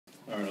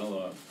All right,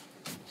 I'll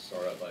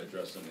start out by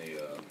addressing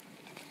the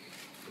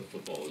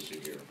football issue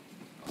here.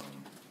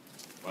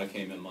 When I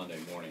came in Monday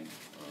morning,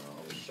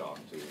 I was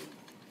shocked to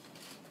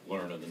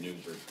learn of the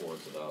news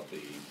reports about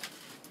the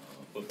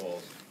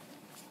footballs.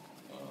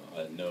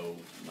 I had no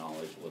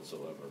knowledge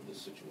whatsoever of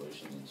this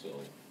situation until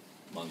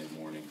Monday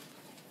morning.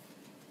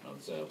 I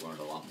would say I've learned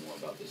a lot more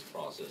about this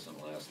process in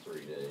the last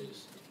 3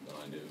 days than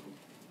I knew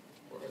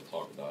or had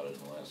talked about it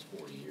in the last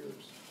 40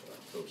 years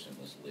coaching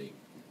this league.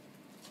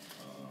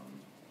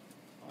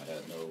 I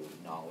had no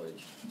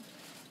knowledge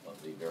of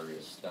the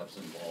various steps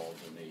involved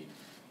in the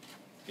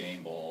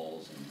game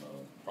balls and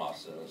the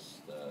process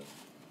that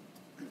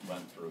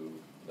went through,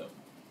 that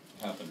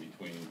happened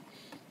between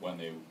when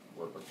they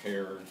were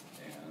prepared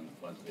and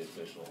went to the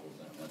officials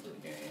and went to the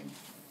game.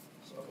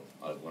 So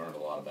I've learned a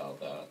lot about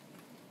that.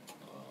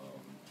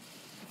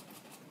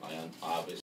 I obviously